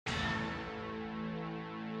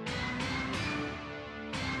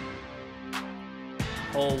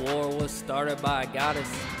Whole war was started by a goddess.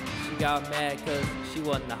 She got mad cause she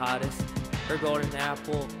wasn't the hottest. Her golden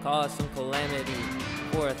apple caused some calamity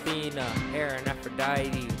for Athena, Hera, and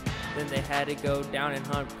Aphrodite. Then they had to go down and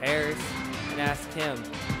hunt Paris and ask him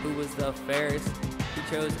who was the fairest. He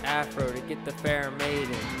chose Aphro to get the fair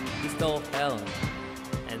maiden. He stole Helen.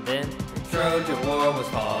 And then the Trojan War was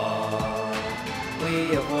fought.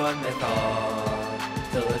 We have won, they thought,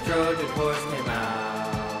 till the Trojan horse came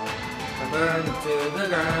out and burned them to the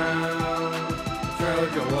ground. The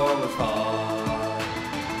Trojan War was fought.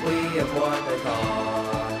 We have won, they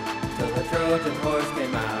thought, till the Trojan horse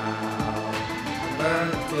came out and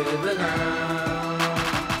burned them to the ground.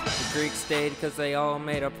 The Greeks stayed because they all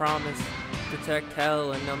made a promise to protect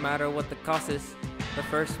Helen no matter what the cost is. The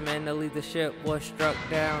first man to leave the ship was struck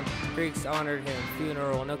down. Greeks honored him,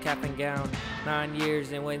 funeral, no cap and gown. 9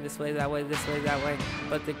 years and went this way, that way, this way, that way.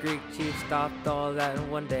 But the Greek chief stopped all that in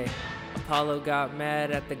one day. Apollo got mad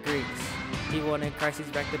at the Greeks. He wanted Chryseis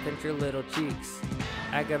back to pinch her little cheeks.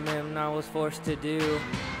 Agememnon was forced to do,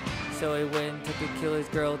 so he went and took Achilles'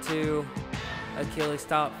 girl too. Achilles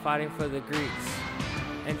stopped fighting for the Greeks,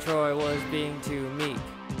 and Troy was being too meek.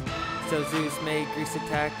 So Zeus made Greece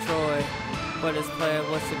attack Troy, but his plan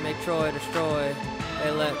was to make Troy destroy.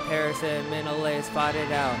 They let Paris and Menelaus fight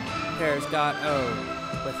it out. Paris got owed,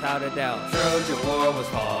 without a doubt. Trojan War was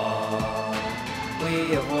fought.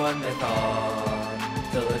 We have won, they thought,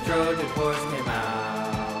 till the Trojan horse came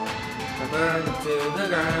out and burned them to the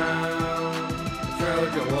ground. The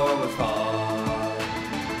Trojan War was fought.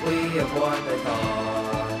 We have won, they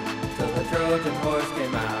thought, till the Trojan horse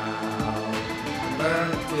came out and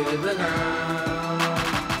burned them to the ground.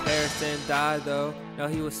 Paris didn't die though, no,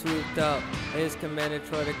 he was swooped up. They just commanded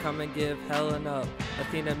Troy to come and give Helen up.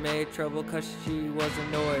 Athena made trouble cause she was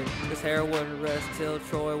annoyed, cause Hera wouldn't rest till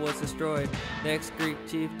Troy was destroyed. Next Greek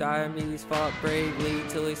chief Diomedes fought bravely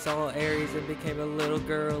till he saw Ares and became a little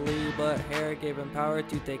girly. But Hera gave him power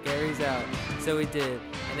to take Ares out, so he did,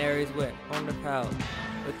 and Ares went on the pout.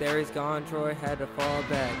 With Ares gone, Troy had to fall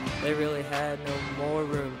back. They really had no more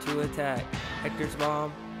room to attack. Hector's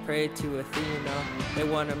mom prayed to Athena. They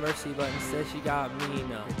wanted mercy, but instead she got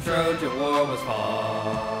meaner. The Trojan War was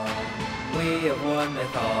fought. We have won, they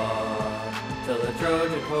thought, till the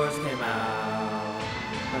Trojan horse came out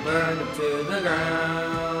and burned them to the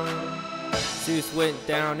ground. Zeus went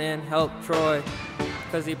down and helped Troy,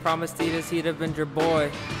 cause he promised Thetis he'd avenge her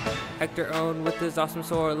boy. Hector owned with his awesome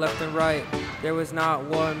sword left and right. There was not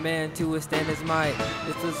one man to withstand his might.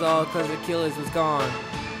 This was all cause Achilles was gone.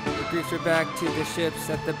 The Greeks were back to the ships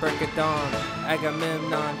at the break of dawn.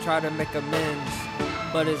 Agamemnon tried to make amends,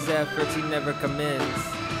 but his efforts he never commends.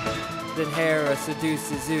 Then Hera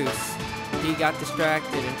seduced Zeus. He got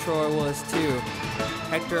distracted and Troy was too.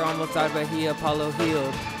 Hector almost died but Apollo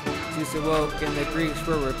healed. Zeus awoke and the Greeks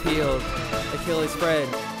were repealed. Achilles' friend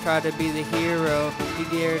tried to be the hero. He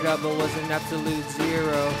geared up but was an absolute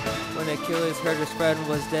zero. When Achilles heard his friend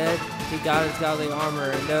was dead, he got his godly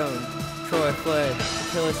armor and owned. Troy fled.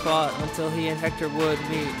 Achilles fought until he and Hector would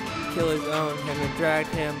meet. Achilles owned him and dragged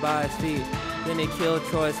him by his feet. Then he killed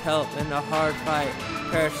Troy's help in a hard fight.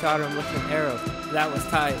 Paris shot him with an arrow. That was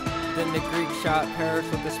tight. Then the Greeks shot Paris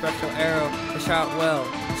with a special arrow. They shot well,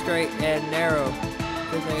 straight and narrow.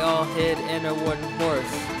 Then they all hid in a wooden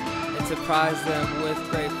horse and surprised them with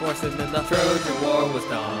great force. And then the Trojan War was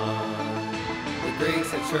done. The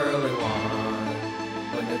Greeks had surely won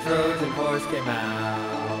when the Trojan horse came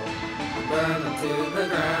out and burned them to the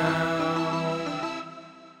ground.